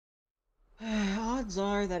odds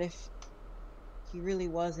are that if he really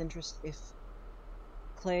was if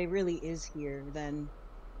Clay really is here, then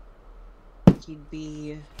he'd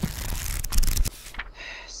be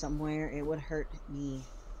somewhere. It would hurt me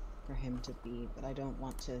for him to be, but I don't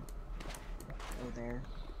want to go there.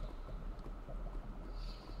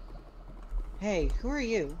 Hey, who are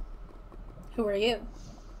you? Who are you?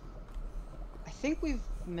 I think we've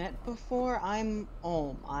met before. I'm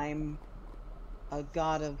Olm. I'm a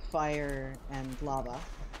god of fire and lava.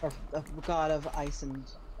 Or a god of ice and...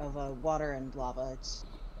 of water and lava. It's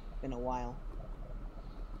been a while.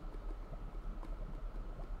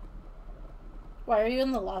 Why are you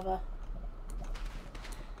in the lava?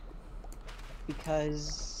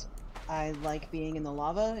 Because I like being in the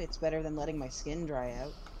lava. It's better than letting my skin dry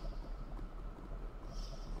out.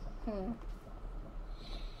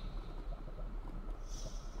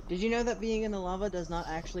 Did you know that being in the lava does not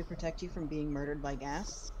actually protect you from being murdered by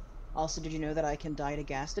gas? Also, did you know that I can die to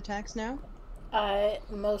gas attacks now?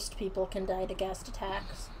 Most people can die to gas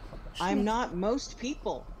attacks. I'm not most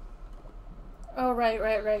people. Oh, right.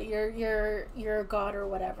 You're a god or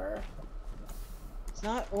whatever. It's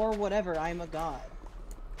not or whatever, I'm a god.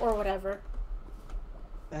 Or whatever.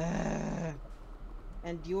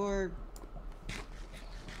 And you're...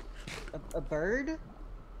 a bird?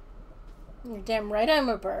 You're damn right I'm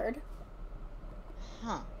a bird.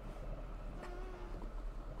 Huh.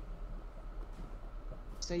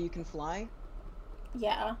 So you can fly?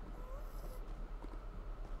 Yeah.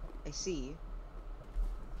 I see.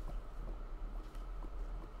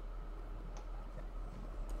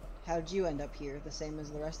 How'd you end up here? The same as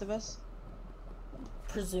the rest of us?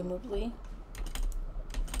 Presumably.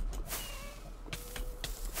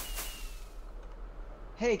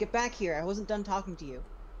 Hey, get back here! I wasn't done talking to you.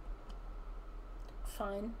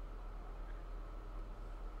 Fine.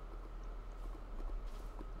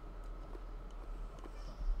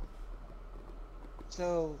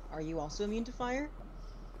 So, are you also immune to fire?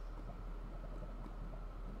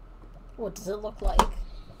 What does it look like?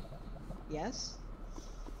 Yes?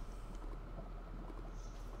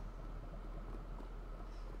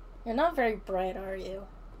 You're not very bright, are you?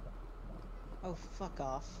 Oh, fuck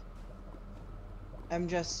off. I'm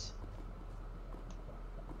just...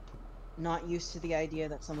 not used to the idea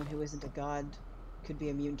that someone who isn't a god could be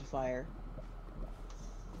immune to fire.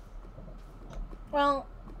 Well,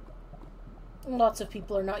 lots of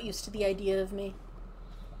people are not used to the idea of me.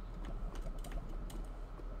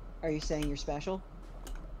 Are you saying you're special?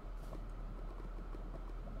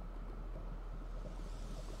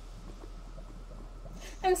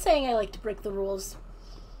 I'm saying I like to break the rules.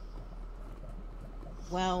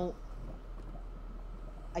 Well...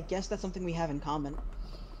 I guess that's something we have in common.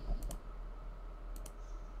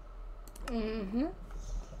 Mm-hmm.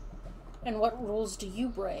 And what rules do you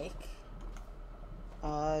break?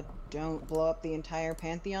 Don't blow up the entire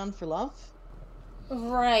Pantheon for love?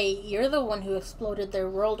 Right, you're the one who exploded their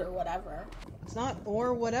world or whatever. It's not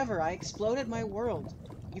or whatever, I exploded my world.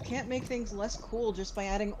 You can't make things less cool just by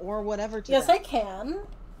adding or whatever to Yes, them. I can.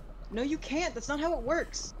 No, you can't, that's not how it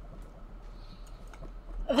works.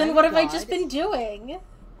 Then what have I just been doing?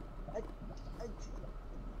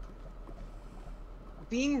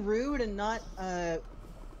 Being rude and not,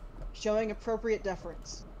 showing appropriate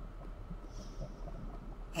deference.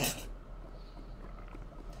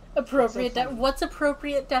 Appropriate what's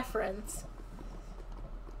appropriate deference?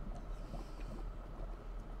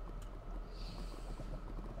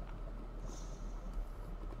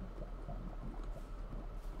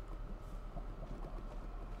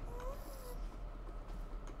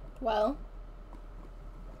 Well,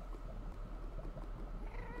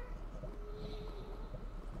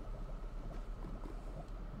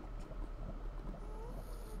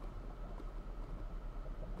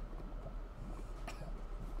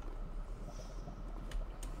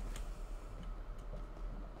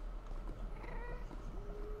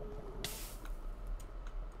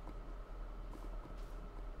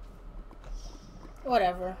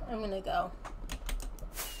 whatever. I'm gonna go.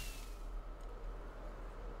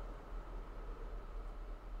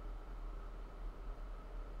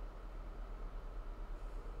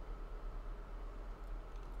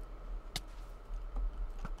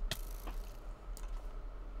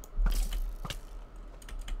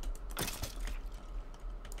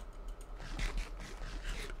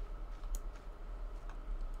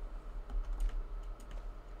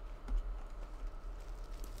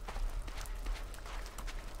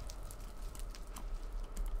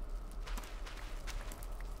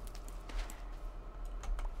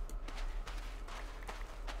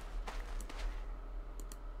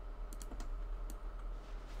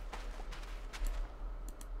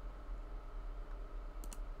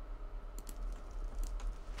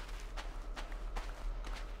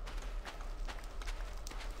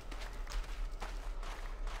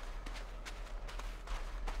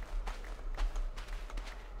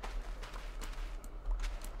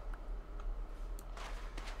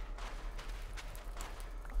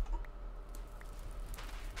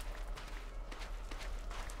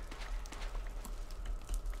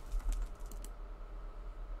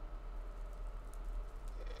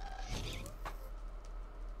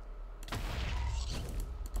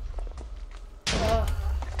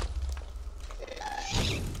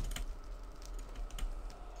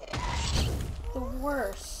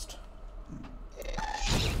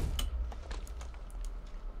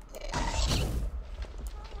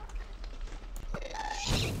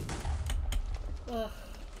 Ugh.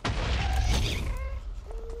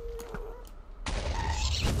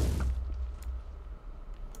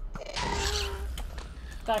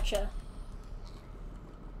 Gotcha.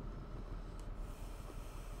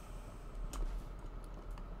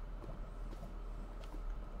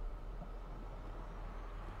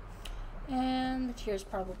 And the tear's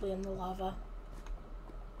probably in the lava.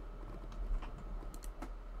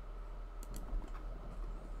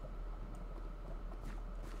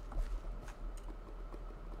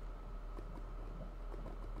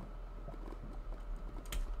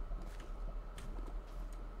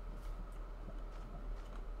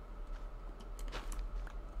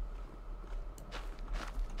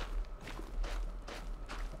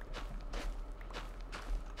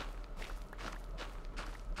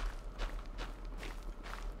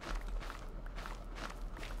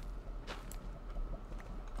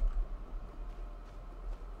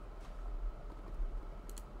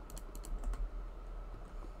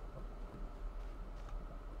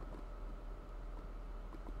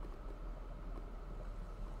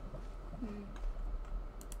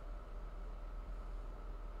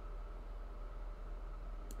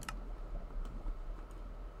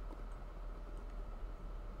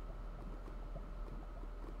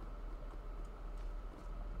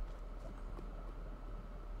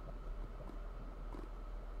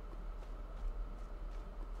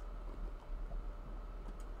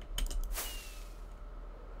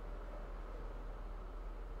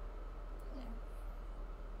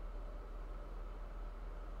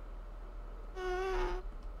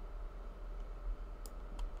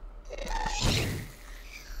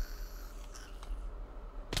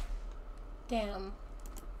 Damn.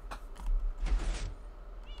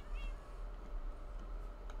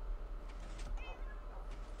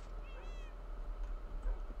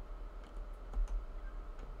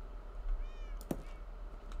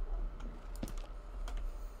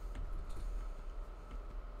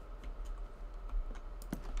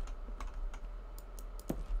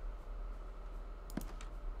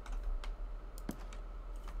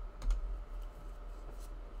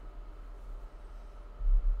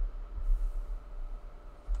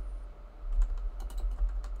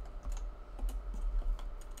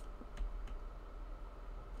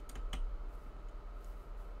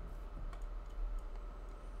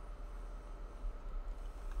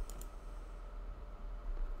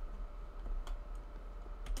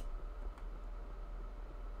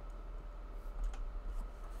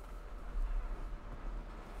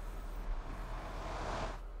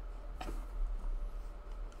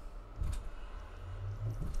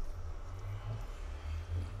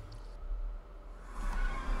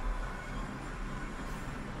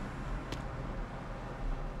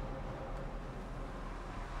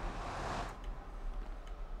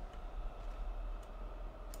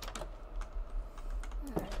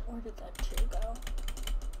 Alright, where did that tear go?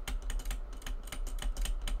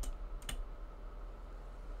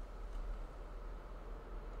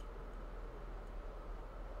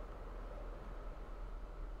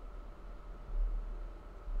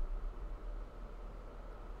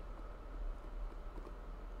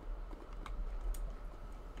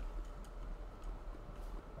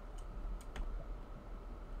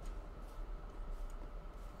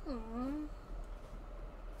 Hmm.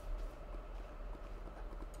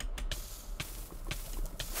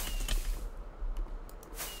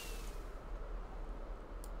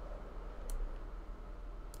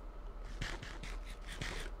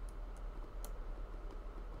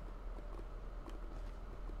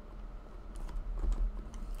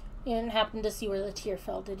 You didn't happen to see where the tear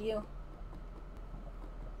fell, did you?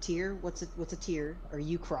 Tear? What's a tear? Are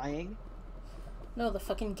you crying? No, the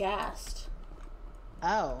fucking ghast.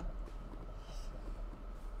 Oh.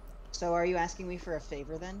 So are you asking me for a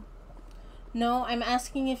favor then? No, I'm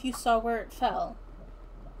asking if you saw where it fell.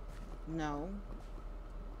 No.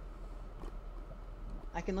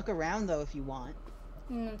 I can look around though if you want.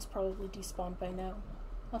 It's probably despawned by now.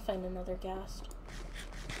 I'll find another ghast.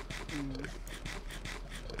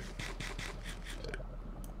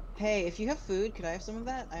 Hey, if you have food, could I have some of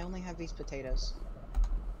that? I only have these potatoes.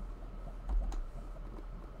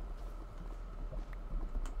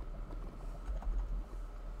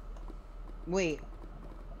 Wait.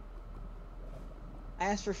 I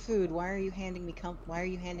asked for food. Why are you handing me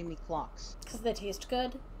clocks? Because they taste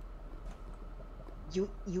good. You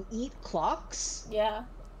eat clocks? Yeah.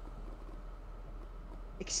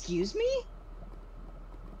 Excuse me?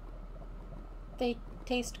 They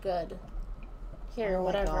taste good. Here, Oh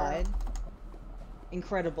whatever. my god.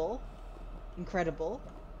 Incredible. Incredible.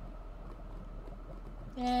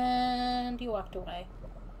 And you walked away.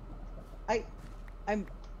 I'm...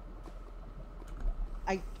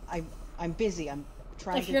 I'm busy. I'm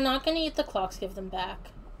trying If to... you're not gonna eat the clocks, give them back.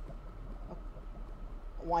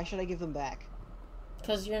 Why should I give them back?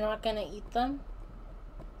 Because you're not gonna eat them?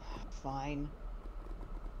 Fine.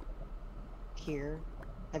 Here.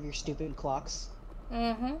 Have your stupid clocks.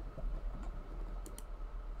 Mm-hmm.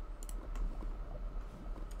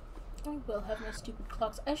 I will have my stupid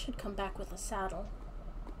clocks. I should come back with a saddle.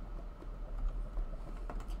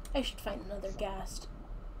 I should find another ghast.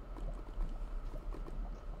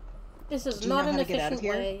 This is not an efficient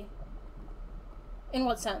way. In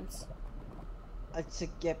what sense? To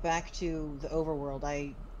get back to the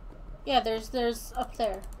overworld, Yeah, there's up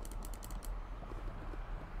there.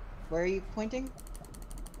 Where are you pointing?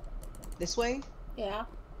 This way? Yeah.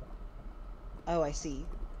 Oh, I see.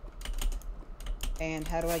 And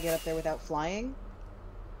how do I get up there without flying?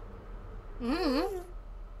 Mm-hmm.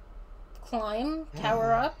 Climb,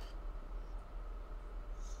 tower up.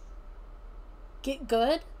 Get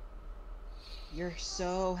good. You're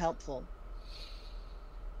so helpful.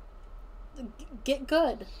 Get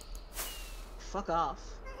good. Fuck off.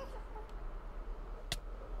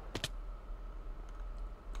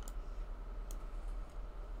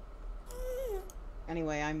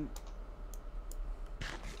 Anyway,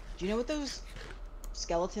 do you know what those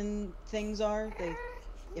skeleton things are? They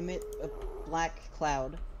emit a black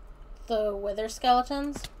cloud. The wither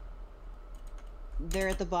skeletons? They're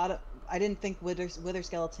at the bottom. I didn't think wither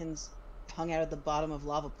skeletons hung out at the bottom of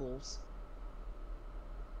lava pools.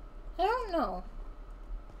 I don't know.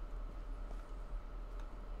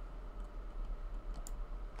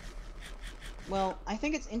 Well, I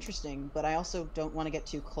think it's interesting, but I also don't want to get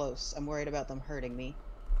too close. I'm worried about them hurting me.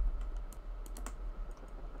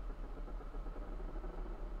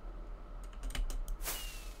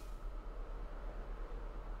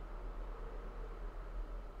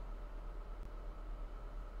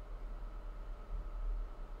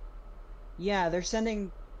 Yeah, they're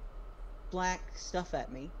sending black stuff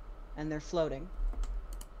at me, and they're floating.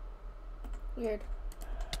 Weird.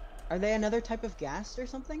 Are they another type of ghast or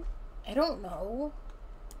something? I don't know.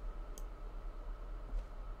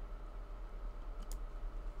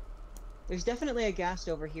 There's definitely a ghast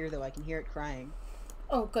over here, though. I can hear it crying.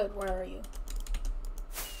 Oh, good. Where are you?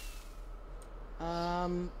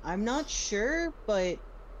 I'm not sure, but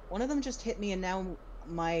one of them just hit me, and now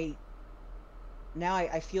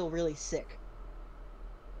I feel really sick.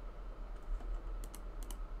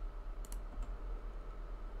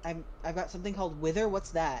 I've got something called Wither. What's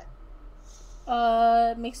that?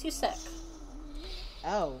 Makes you sick.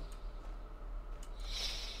 Oh.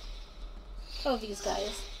 Oh, these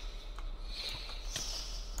guys.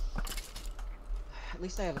 At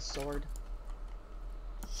least I have a sword.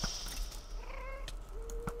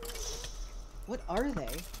 What are they?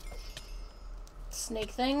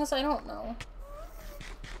 Snake things? I don't know.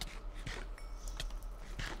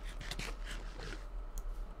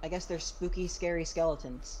 I guess they're spooky, scary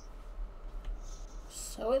skeletons.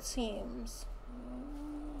 So it seems.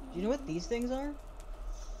 Do you know what these things are?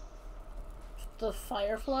 The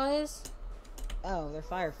fireflies? Oh, they're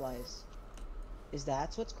fireflies. Is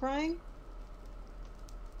that what's crying?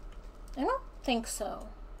 I don't think so.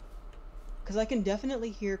 Because I can definitely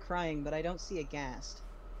hear crying, but I don't see a ghast.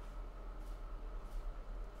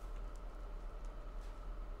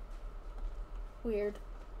 Weird.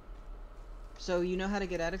 So you know how to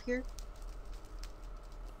get out of here?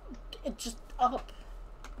 It just up.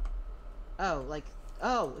 Oh,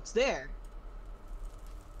 oh, it's there.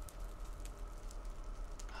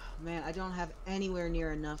 Man, I don't have anywhere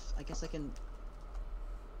near enough. I guess I can...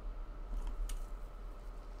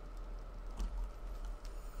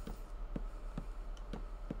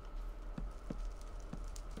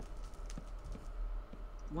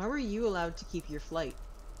 Why were you allowed to keep your flight?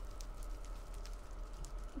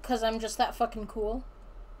 Because I'm just that fucking cool.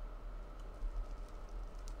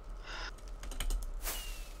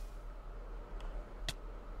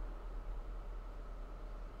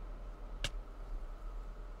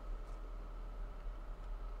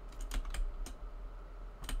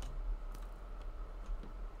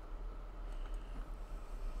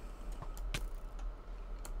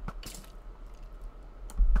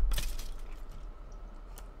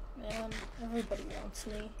 Man, everybody wants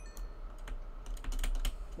me.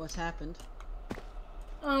 What's happened?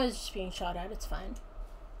 Oh, I was just being shot at. It's fine.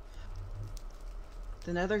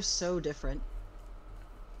 The Nether's so different.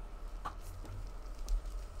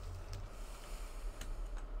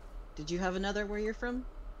 Did you have another where you're from?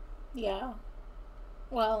 Yeah.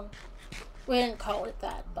 Well, we didn't call it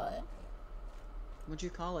that, but... What'd you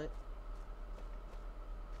call it?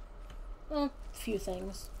 A few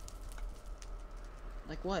things.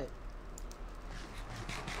 Like what?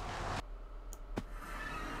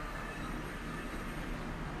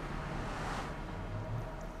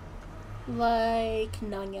 Like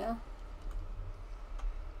Nanya.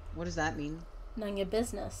 What does that mean? Nanya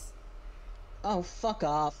business. Oh, fuck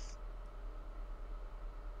off.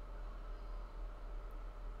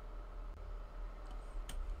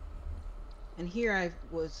 And here I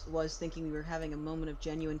was thinking we were having a moment of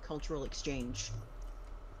genuine cultural exchange.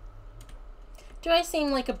 Do I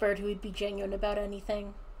seem like a bird who would be genuine about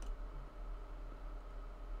anything?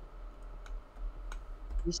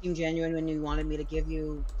 You seemed genuine when you wanted me to give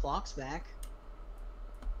you clocks back.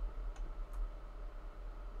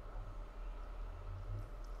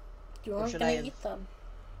 You Or weren't should gonna I have... eat them.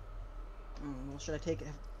 Oh, well, should I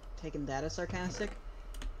have taken that as sarcastic?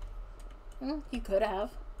 You could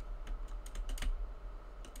have.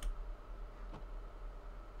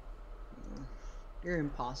 You're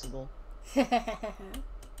impossible.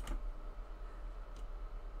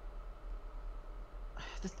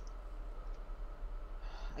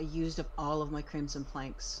 I used up all of my crimson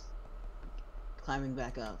planks. Climbing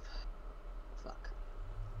back up. Fuck.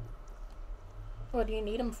 What do you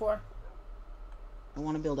need them for? I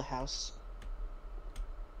want to build a house.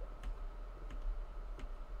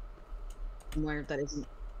 Somewhere that isn't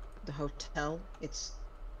the hotel. It's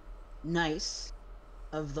nice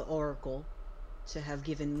of the Oracle to have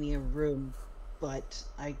given me a room, but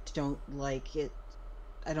I don't like it.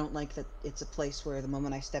 I don't like that it's a place where the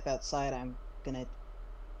moment I step outside, I'm gonna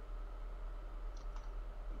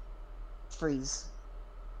freeze.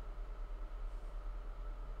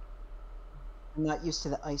 I'm not used to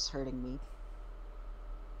the ice hurting me.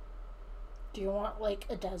 Do you want, like,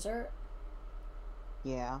 a desert?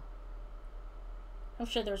 Yeah. I'm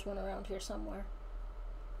sure there's one around here somewhere.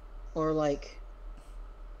 Or like,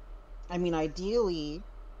 I mean, ideally,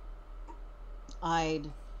 I'd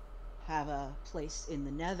have a place in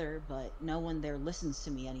the Nether, but no one there listens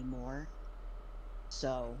to me anymore.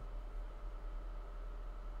 So,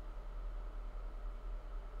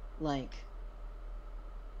 like,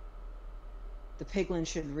 the piglins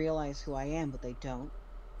should realize who I am, but they don't.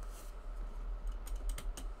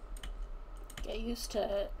 Get used to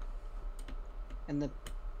it. And the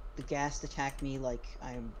ghast attack me like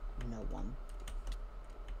I'm no one.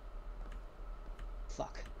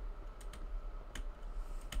 Fuck.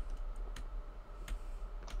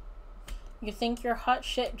 You think you're hot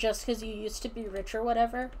shit just because you used to be rich or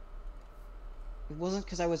whatever? It wasn't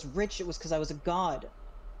because I was rich, it was because I was a god.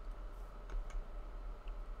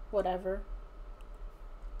 Whatever.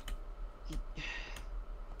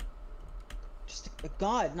 Just a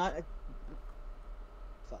god, not a...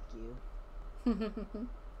 Fuck you.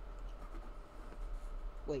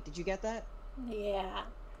 Wait, did you get that? Yeah.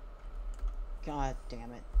 God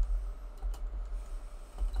damn it.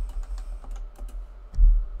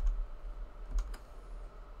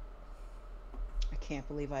 I can't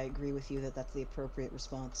believe I agree with you that that's the appropriate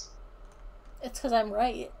response. It's because I'm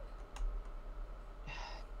right.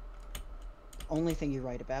 Only thing you're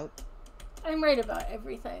right about. I'm right about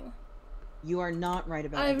everything. You are not right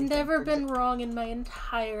about I've everything. never been wrong in my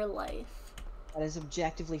entire life. That is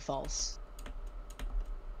objectively false.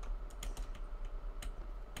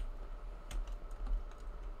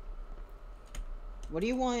 What do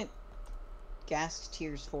you want gas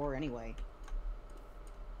tears for anyway?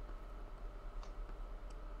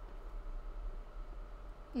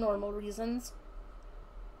 Normal reasons.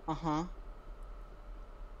 Uh-huh.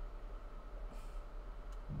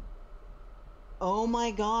 Oh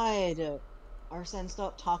my god! Arsene,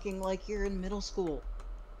 stop talking like you're in middle school.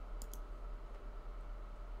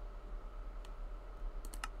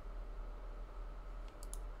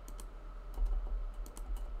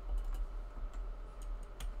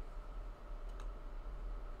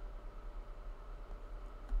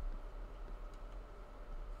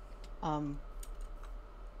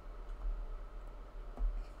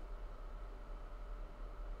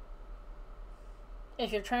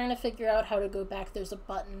 If you're trying to figure out how to go back, there's a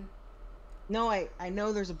button. No, I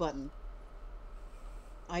know there's a button.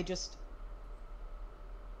 I just...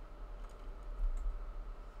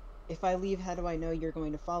 If I leave, how do I know you're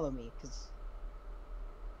going to follow me? Because...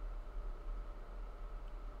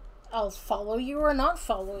 I'll follow you or not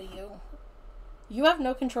follow you. You have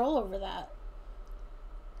no control over that.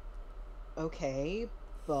 Okay,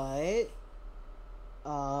 but...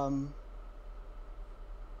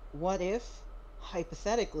 What if,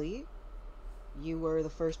 hypothetically, you were the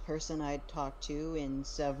first person I'd talked to in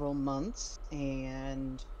several months,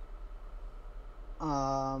 and...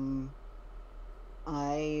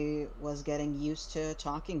 I was getting used to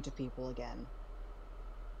talking to people again.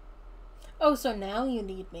 Oh, so now you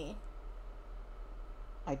need me.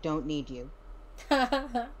 I don't need you.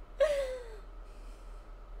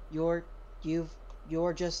 You're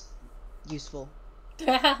just Useful.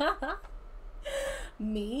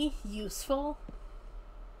 Me? Useful?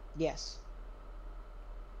 Yes.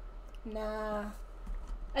 Nah.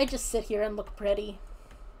 I just sit here and look pretty.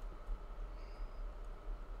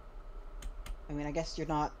 I mean, I guess you're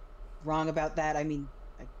not wrong about that. I mean,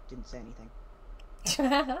 I didn't say anything.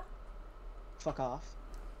 Fuck off.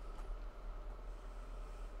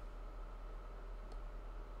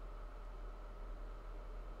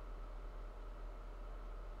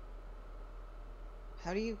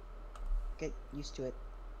 How do you get used to it?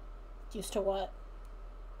 Used to what?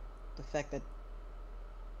 The fact that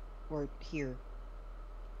we're here.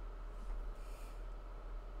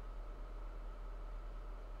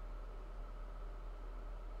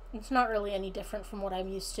 It's not really any different from what I'm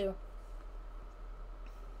used to.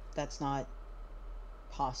 That's not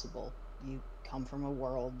possible. You come from a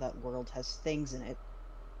world. That world has things in it.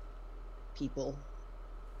 People.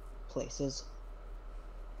 Places.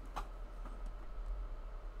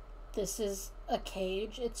 This is a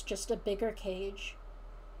cage. It's just a bigger cage.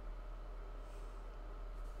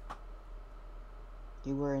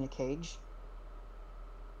 You were in a cage?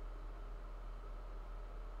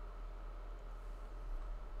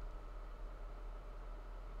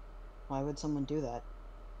 Why would someone do that?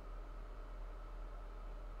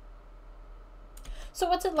 So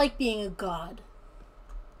what's it like being a god?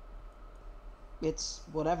 It's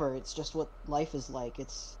whatever. It's just what life is like.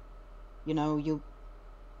 It's, you know,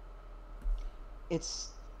 it's,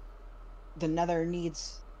 the Nether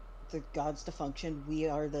needs the gods to function. We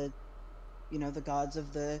are the, the gods of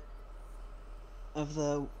of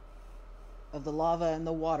the, of the lava and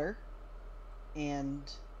the water, and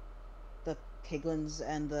the piglins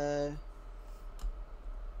and the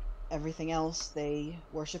everything else. They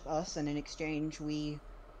worship us, and in exchange we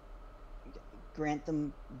grant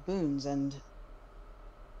them boons, and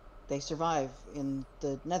they survive in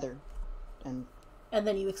the Nether. And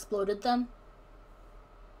then you exploded them?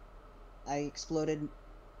 I exploded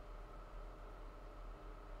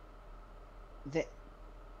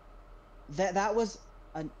that was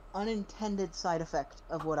an unintended side effect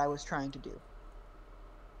of what I was trying to do.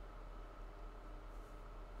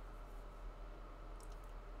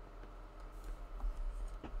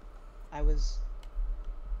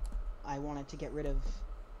 I wanted to get rid of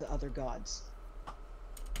the other gods.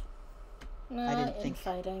 I didn't think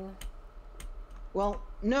infighting. Well,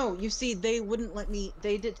 no, you see, they wouldn't let me.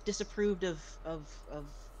 They disapproved of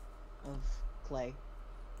clay.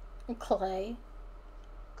 Clay?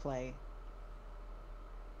 Clay.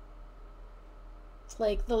 It's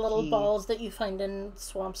like the little balls that you find in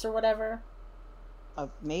swamps or whatever.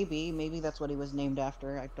 Maybe that's what he was named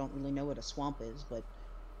after. I don't really know what a swamp is, but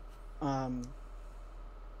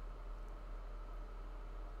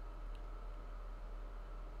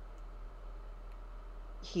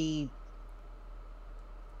he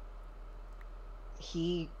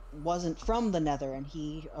wasn't from the Nether, and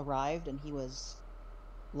he arrived and he was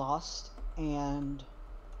lost, and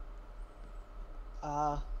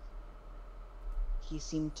he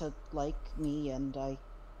seemed to like me, and I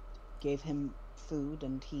gave him food,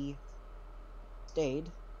 and he stayed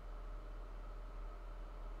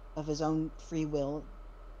of his own free will.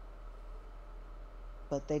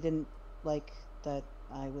 But they didn't like that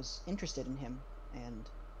I was interested in him, and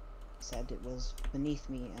said it was beneath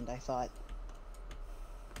me, and I thought,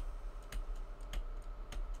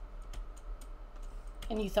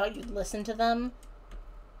 and you thought you'd listen to them?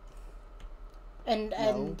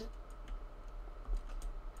 And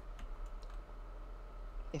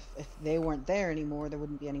if they weren't there anymore, there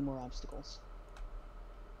wouldn't be any more obstacles.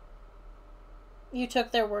 You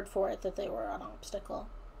took their word for it that they were an obstacle.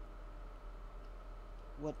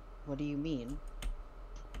 What do you mean?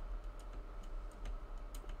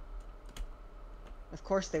 Of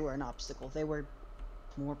course they were an obstacle. They were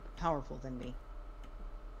more powerful than me.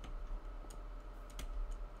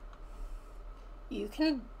 You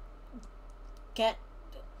can get...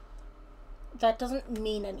 That doesn't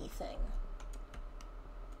mean anything.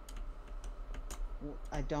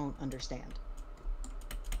 I don't understand.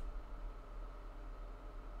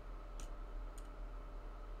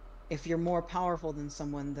 If you're more powerful than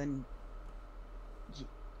someone, then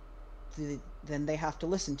they have to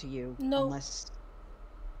listen to you. No. Unless...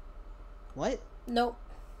 What? Nope.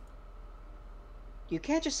 You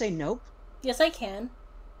can't just say nope. Yes, I can.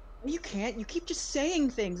 You can't. You keep just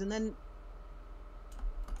saying things, and then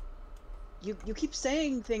you keep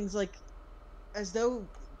saying things like as though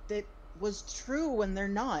that was true when they're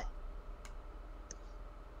not.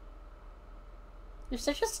 You're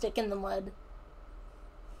such a stick in the mud.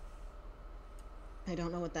 I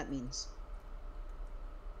don't know what that means.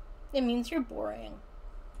 It means you're boring.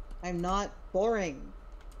 I'm not boring.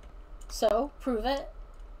 So, prove it.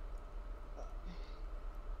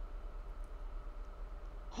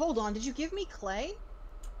 Hold on, did you give me clay?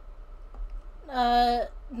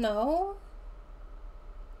 No.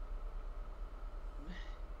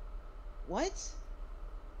 What?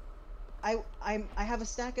 I have a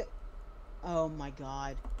stack of... Oh my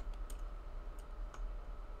god.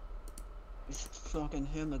 It's fucking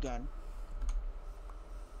him again.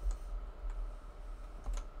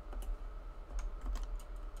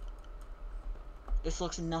 This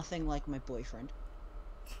looks nothing like my boyfriend.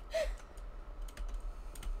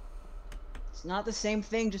 It's not the same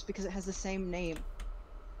thing just because it has the same name.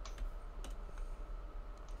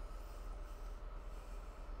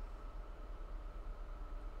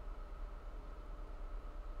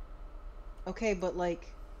 Okay, but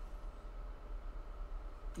like...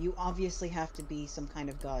 You obviously have to be some kind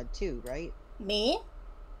of god too, right? Me?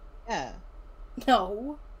 Yeah.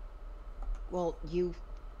 No. Well, you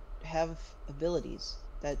have abilities.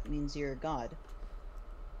 That means you're a god.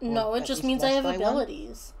 No, it just means I have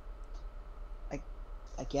abilities.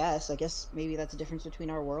 I guess. I guess maybe that's the difference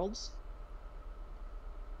between our worlds.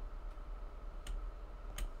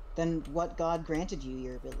 Then what god granted you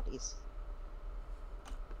your abilities?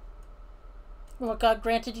 What god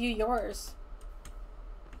granted you yours?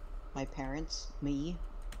 My parents? Me?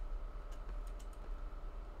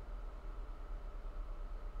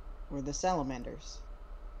 Or the Salamanders?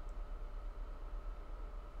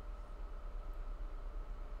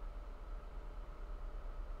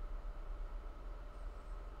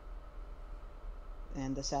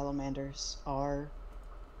 And the Salamanders are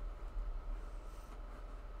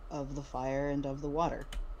of the fire and of the water.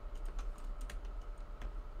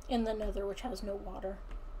 In the nether, which has no water.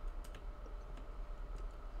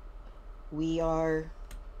 We were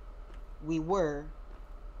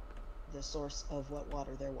the source of what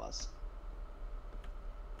water there was.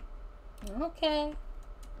 Okay.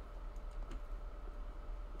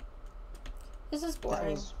 This is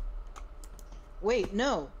boring. Wait,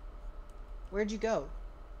 no! Where'd you go?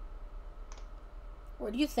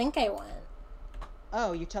 Where do you think I went?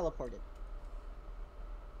 Oh, you teleported.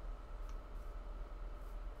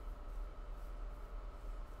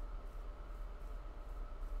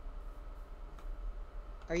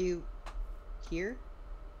 Are you here?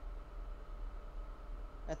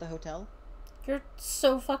 At the hotel? You're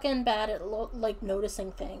so fucking bad at, like,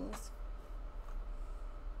 noticing things.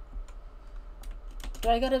 Do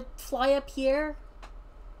I gotta fly up here?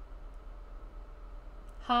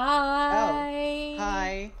 Hi. Oh.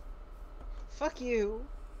 Hi. Fuck you.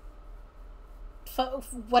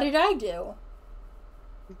 What did I do?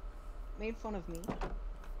 You made fun of me.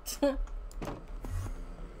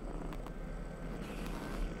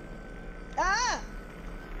 Ah!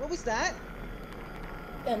 What was that?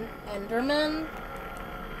 An Enderman?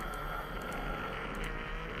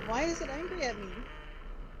 Why is it angry at me?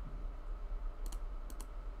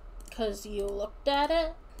 'Cause you looked at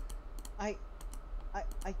it? I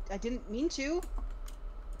didn't mean to.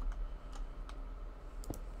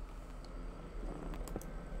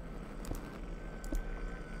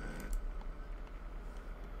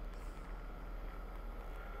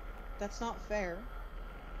 That's not fair.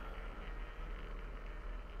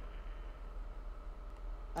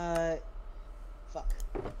 Fuck.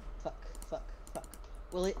 Fuck.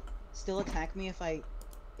 Will it still attack me if I...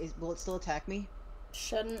 will it still attack me?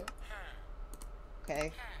 Shouldn't.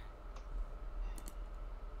 Okay.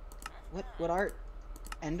 What are...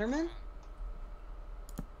 Endermen?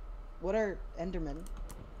 What are Endermen?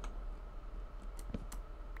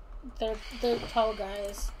 They're tall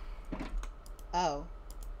guys. Oh.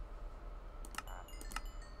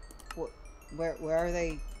 Where are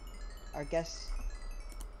they? I guess...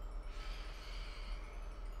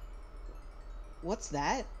 What's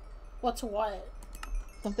that? What's what?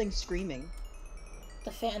 Something screaming.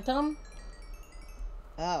 The Phantom?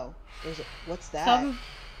 Oh. What's that?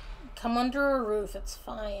 Come under a roof, it's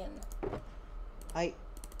fine.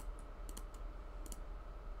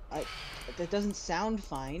 That doesn't sound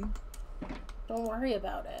fine. Don't worry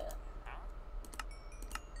about it.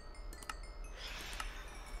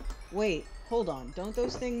 Wait, hold on. Don't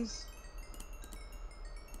those things...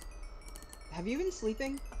 Have you been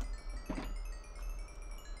sleeping?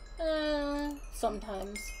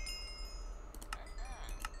 Sometimes.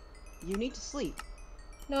 You need to sleep.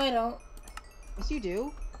 No, I don't. Yes, you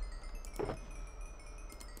do.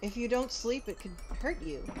 If you don't sleep, it could hurt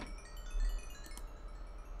you.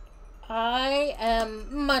 I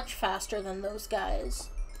am much faster than those guys.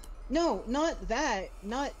 No, not that.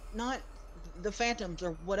 Not the phantoms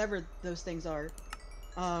or whatever those things are.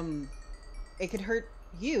 It could hurt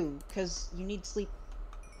You, because you need sleep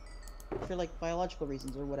for, like, biological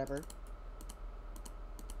reasons or whatever.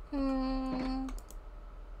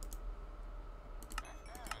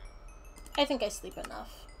 I think I sleep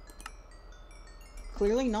enough.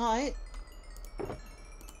 Clearly not.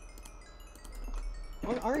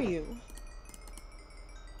 What are you?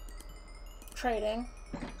 Trading.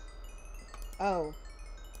 Oh.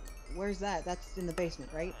 Where's that? That's in the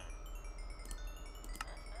basement, right?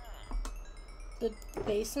 The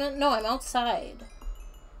basement? No, I'm outside.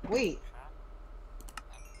 Wait.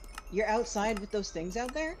 You're outside with those things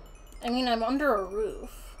out there? I mean, I'm under a roof.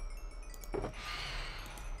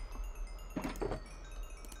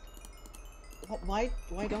 Why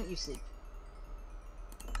don't you sleep?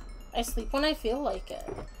 I sleep when I feel like it.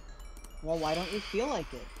 Well, why don't you feel like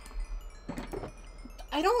it?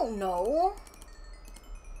 I don't know.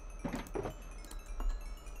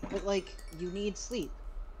 But, like, you need sleep.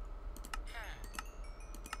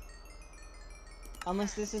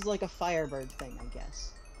 Unless this is like a Firebird thing, I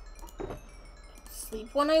guess.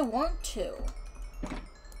 Sleep when I want to.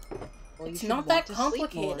 Well, it's not that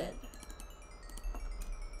complicated.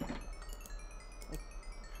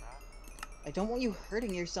 I don't want you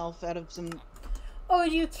hurting yourself out of some... Oh,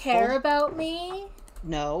 do you care about me?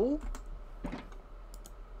 No.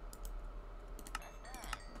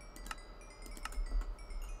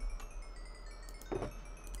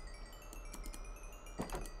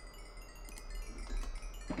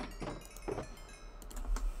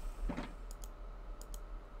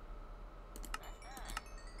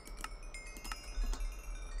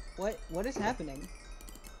 What is happening?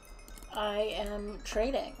 I am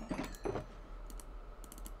trading.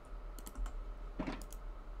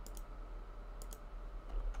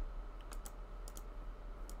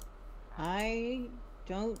 I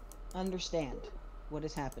don't understand what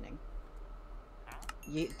is happening.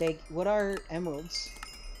 What are emeralds?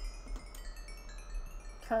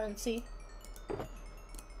 Currency.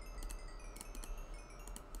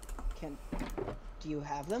 Do you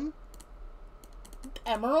have them?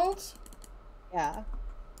 Emeralds? Yeah.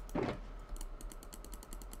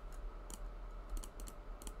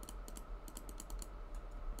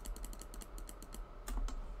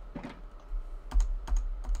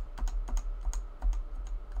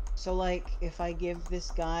 So, like, if I give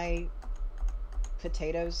this guy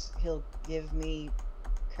potatoes, he'll give me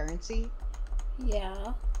currency?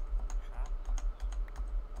 Yeah.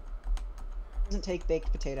 Doesn't take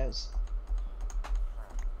baked potatoes.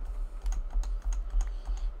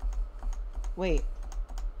 Wait.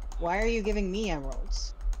 Why are you giving me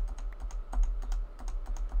emeralds?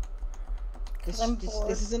 I'm bored.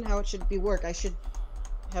 This isn't how it should be work. I should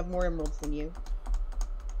have more emeralds than you.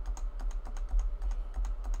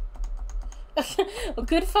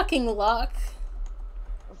 Good fucking luck.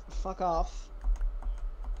 Fuck off.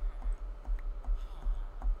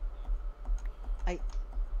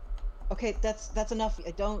 Okay, that's enough.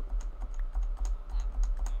 I don't...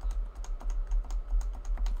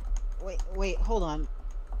 Wait, hold on.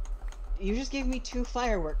 You just gave me 2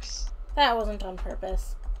 fireworks. That wasn't on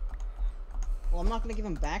purpose. Well, I'm not gonna give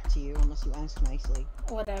them back to you unless you ask nicely.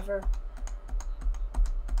 Whatever.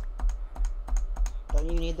 Don't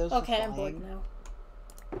you need those for Okay, I'm flying? bored now.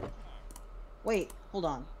 Wait, hold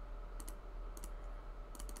on.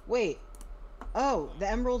 Wait. Oh, the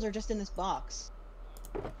emeralds are just in this box.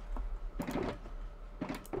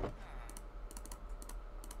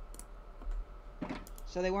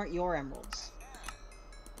 So they weren't your emeralds.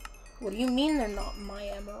 What do you mean they're not my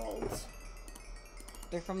emeralds?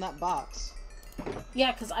 They're from that box.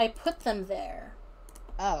 Yeah, because I put them there.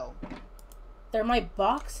 Oh. They're my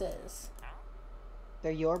boxes.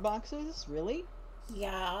 They're your boxes? Really?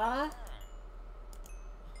 Yeah.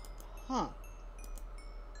 Huh.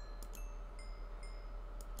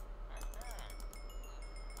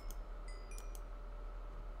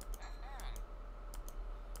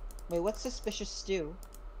 Wait, what's suspicious stew?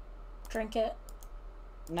 Drink it.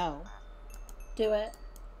 No. Do it.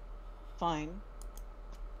 Fine.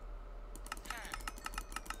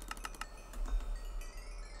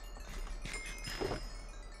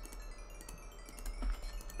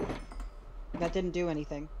 That didn't do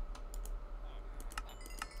anything.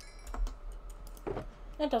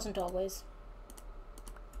 It doesn't always.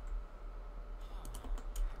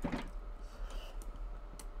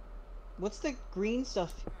 What's the green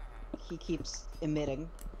stuff he keeps emitting?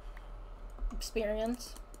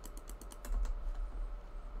 Experience.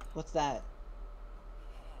 What's that?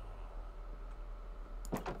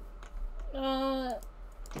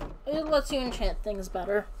 It lets you enchant things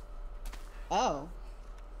better. Oh.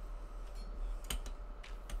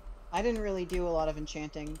 I didn't really do a lot of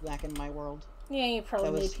enchanting back in my world. Yeah, you probably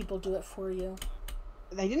That was- made people do it for you.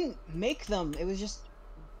 I didn't make them. It was just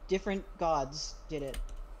different gods did it.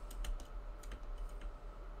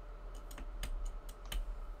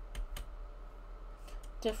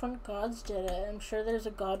 Different gods did it. I'm sure there's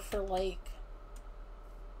a god for, like,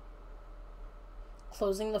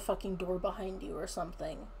 closing the fucking door behind you or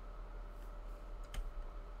something.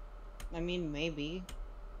 I mean, maybe.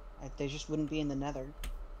 They just wouldn't be in the nether.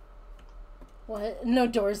 What? No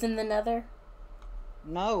doors in the nether?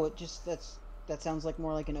 No, it just, that sounds like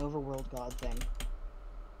more like an overworld god thing.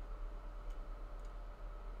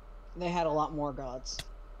 They had a lot more gods.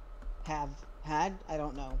 Had? I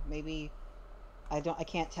don't know. Maybe, I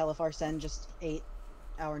can't tell if Arsene just ate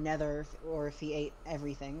our nether, or if he ate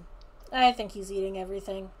everything. I think he's eating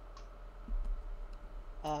everything.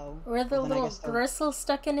 Oh. Or the well, then I little guess they're- gristle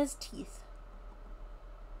stuck in his teeth.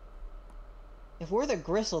 If we're the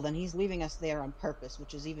gristle, then he's leaving us there on purpose,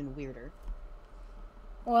 which is even weirder.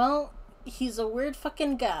 Well, he's a weird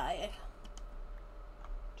fucking guy.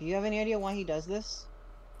 Do you have any idea why he does this?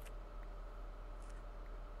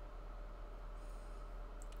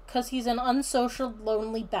 Because he's an unsocial,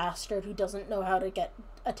 lonely bastard who doesn't know how to get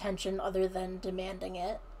attention other than demanding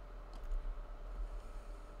it.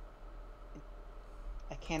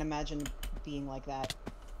 I can't imagine being like that.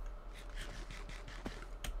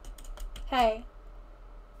 Hey.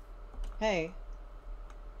 Hey.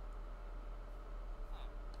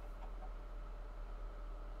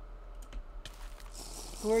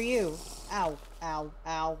 Who are you? Ow, ow,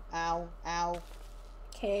 ow, ow, ow.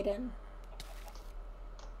 Kaden.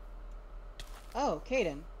 Oh,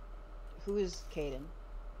 Kaden. Who is Kaden?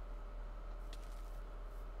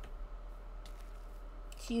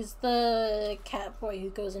 He's the cat boy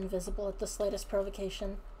who goes invisible at the slightest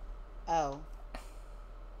provocation. Oh.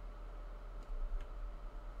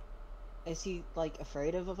 Is he, like,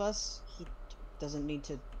 afraid of us? He doesn't need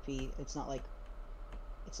to be. It's not like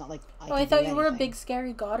I thought you were a big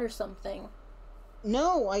scary god or something.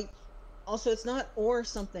 No, also, it's not or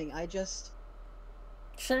something. I just...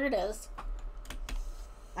 Sure it is.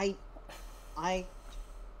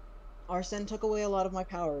 Arsene took away a lot of my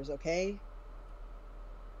powers, okay?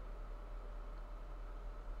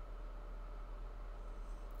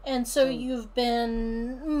 And so you've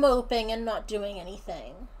been moping and not doing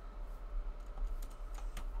anything.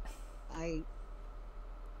 I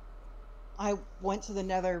went to the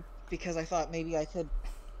nether because I thought maybe I could...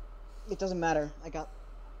 It doesn't matter. I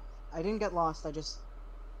didn't get lost, I just...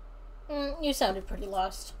 You sounded pretty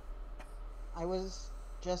lost. I was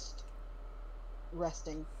just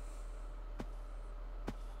resting.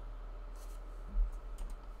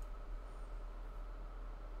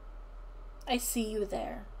 I see you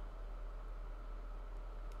there.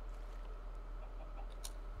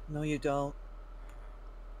 No, you don't.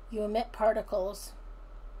 You emit particles.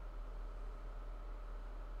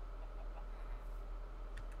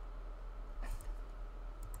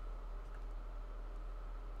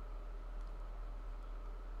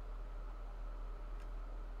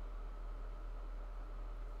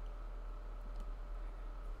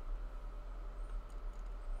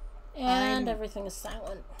 And everything is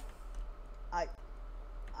silent.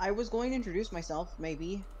 I was going to introduce myself,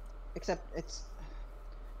 maybe. Except it's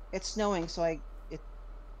snowing, so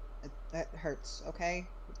that hurts, okay?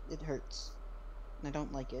 It hurts. And I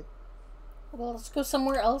don't like it. Well, let's go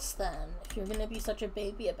somewhere else then, if you're gonna be such a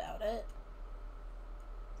baby about it.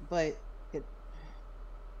 But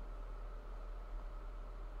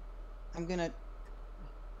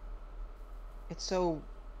it's so...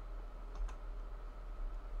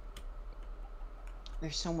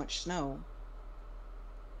 There's so much snow.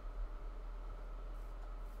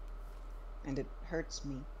 And it hurts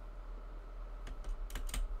me.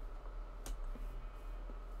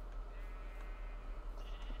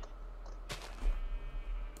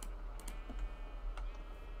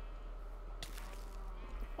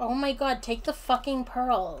 Oh my god, take the fucking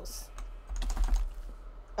pearls.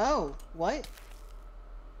 Oh, what?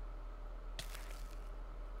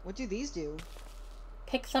 What do these do?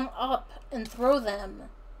 Pick them up and throw them.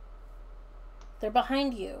 They're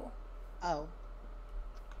behind you. Oh.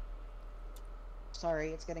 Sorry,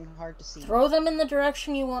 it's getting hard to see. Throw them in the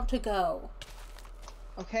direction you want to go.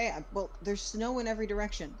 Okay, well, there's snow in every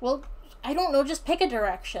direction. Well, I don't know, just pick a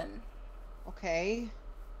direction. Okay.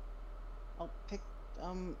 I'll pick,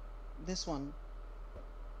 this one.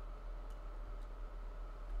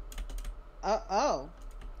 Oh.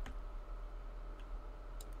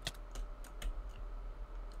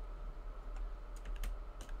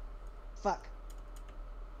 Fuck.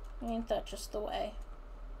 Ain't that just the way?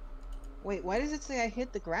 Wait, why does it say I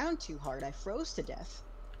hit the ground too hard? I froze to death.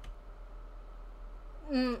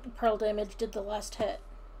 Pearl damage did the last hit.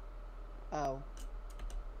 Oh.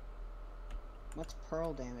 What's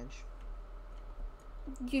pearl damage?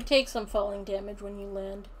 You take some falling damage when you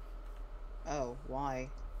land. Oh, why?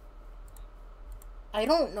 I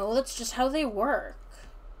don't know, that's just how they work.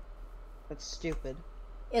 That's stupid.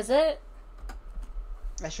 Is it?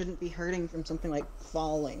 I shouldn't be hurting from something like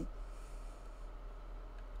falling.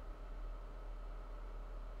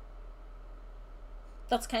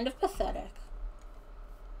 That's kind of pathetic.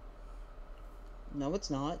 No, it's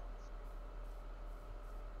not.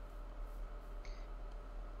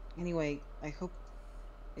 Anyway, I hope...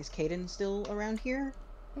 Is Kaden still around here?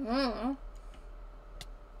 Mm.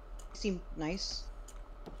 He seemed nice.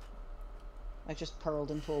 I just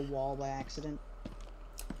purled into a wall by accident.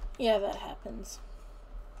 Yeah, that happens.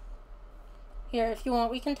 Here, if you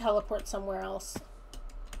want, we can teleport somewhere else.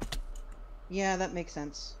 Yeah, that makes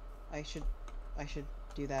sense. I should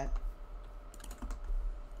do that.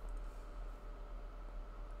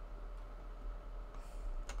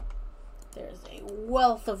 There's a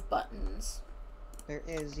wealth of buttons. There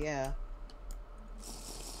is, yeah.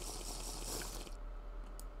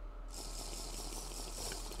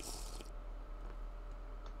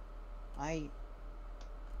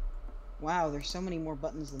 Wow, there's so many more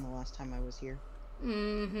buttons than the last time I was here.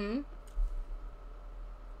 Mm-hmm.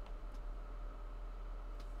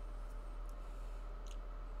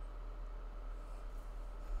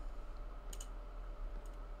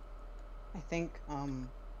 I think,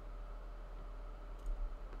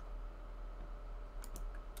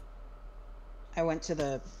 I went to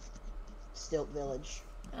the Stilt Village.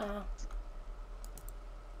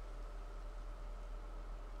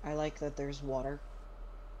 I like that there's water.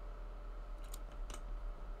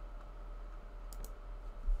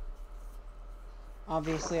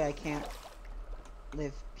 Obviously, I can't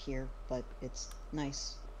live here, but it's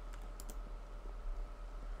nice.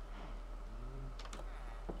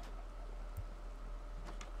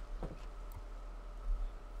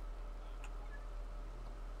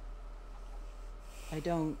 I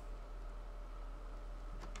don't...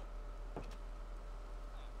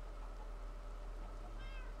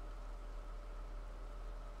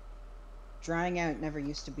 Drying out never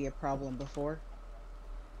used to be a problem before.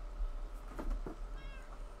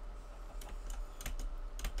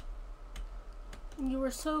 You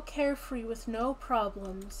were so carefree with no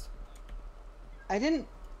problems. I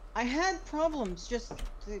had problems, just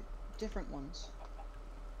different ones.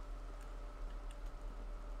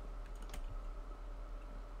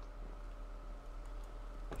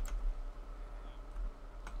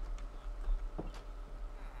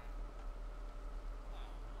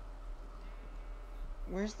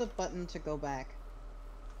 Where's the button to go back?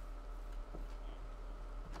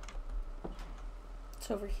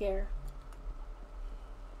 It's over here.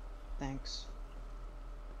 Thanks.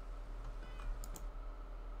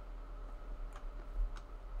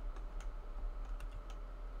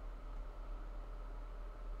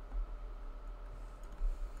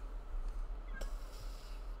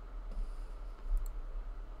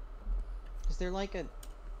 Is there like a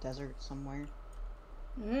desert somewhere?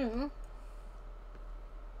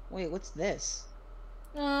 Wait, what's this?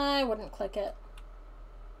 I wouldn't click it.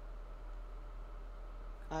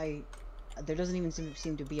 There doesn't even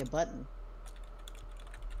seem to be a button.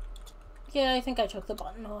 Yeah, I think I took the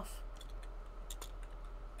button off.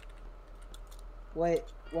 What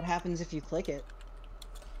happens if you click it?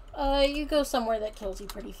 You go somewhere that kills you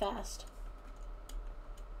pretty fast.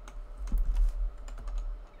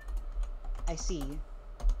 I see.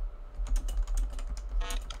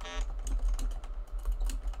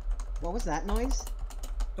 What was that noise?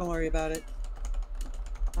 Don't worry about it.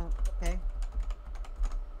 Oh, okay.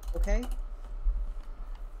 Okay.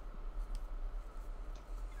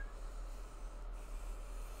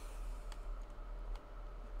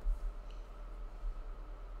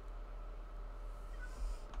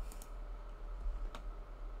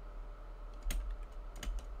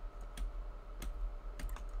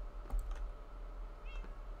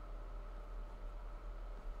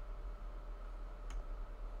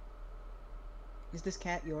 Is this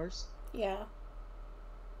cat yours? Yeah.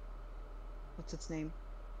 What's its name?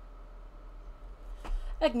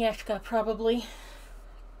 Agnieszka, probably.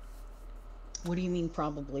 What do you mean,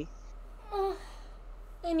 probably?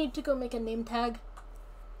 I need to go make a name tag.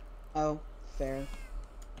 Oh, fair.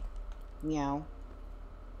 Meow.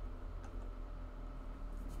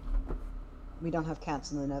 We don't have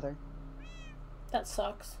cats in the Nether. That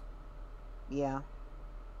sucks. Yeah.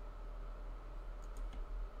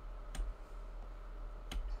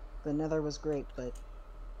 The Nether was great, but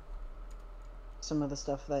some of the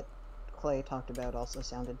stuff that Clay talked about also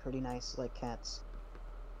sounded pretty nice, like cats.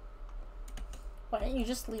 Why don't you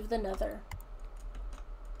just leave the nether?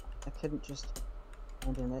 I couldn't just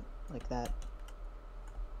abandon it like that.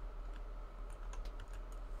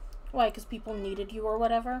 Why? Because people needed you or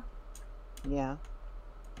whatever? Yeah.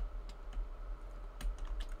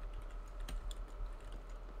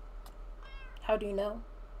 How do you know?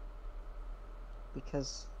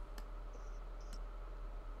 Because...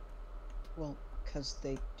 Well, because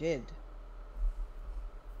they did.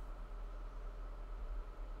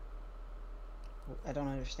 I don't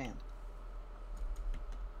understand.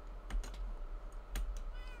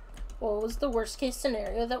 What was the worst case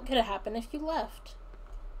scenario that could have happened if you left?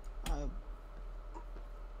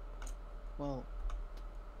 Well,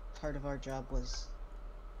 part of our job was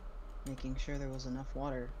making sure there was enough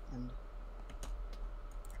water, and...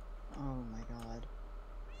 Oh my god.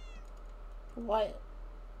 What?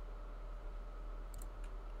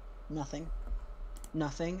 Nothing.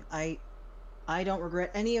 Nothing. I don't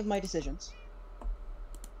regret any of my decisions.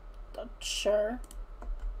 Sure.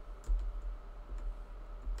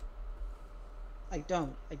 I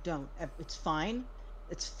don't. It's fine.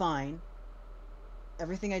 It's fine.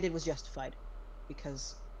 Everything I did was justified.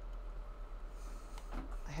 Because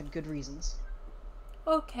I had good reasons.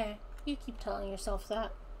 Okay. You keep telling yourself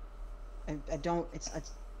that. I don't...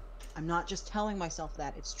 I'm not just telling myself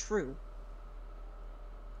that. It's true.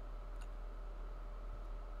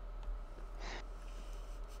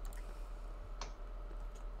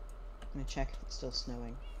 I'm gonna check if it's still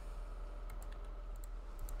snowing.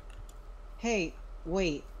 Hey,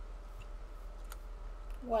 wait.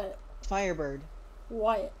 What? Firebird.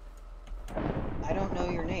 What? I don't know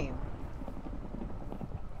your name.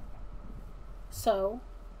 So?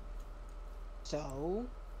 So?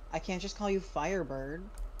 I can't just call you Firebird.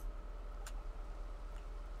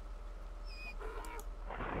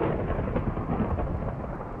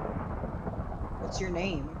 What's your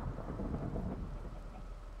name?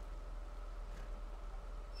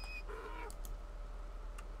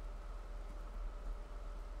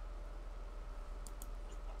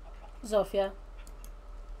 Zofia.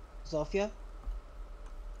 Zofia?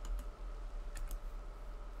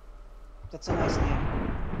 That's a nice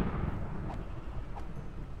name.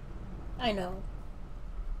 I know.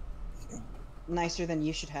 Nicer than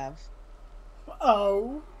you should have.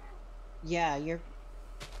 Oh? Yeah, you're...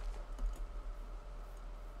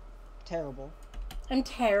 terrible. I'm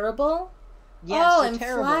terrible? Yes, oh, you're I'm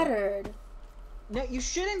terrible. flattered. No, you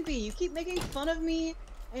shouldn't be. You keep making fun of me,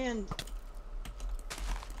 and...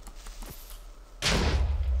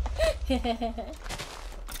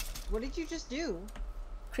 What did you just do?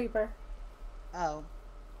 Creeper. Oh.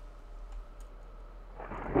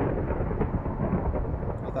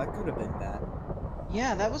 Oh, that could have been bad.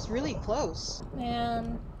 Yeah, that was really close.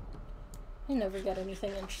 Man. I never get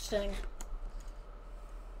anything interesting.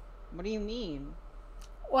 What do you mean?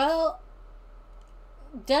 Well,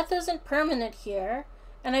 death isn't permanent here,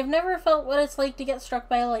 and I've never felt what it's like to get struck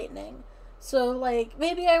by lightning. So, like,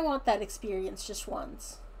 maybe I want that experience just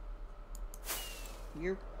once.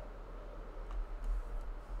 You're...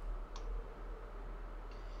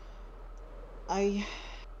 I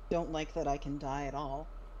don't like that I can die at all.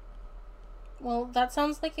 Well, that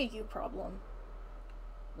sounds like a you problem.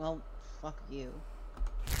 Well, fuck you.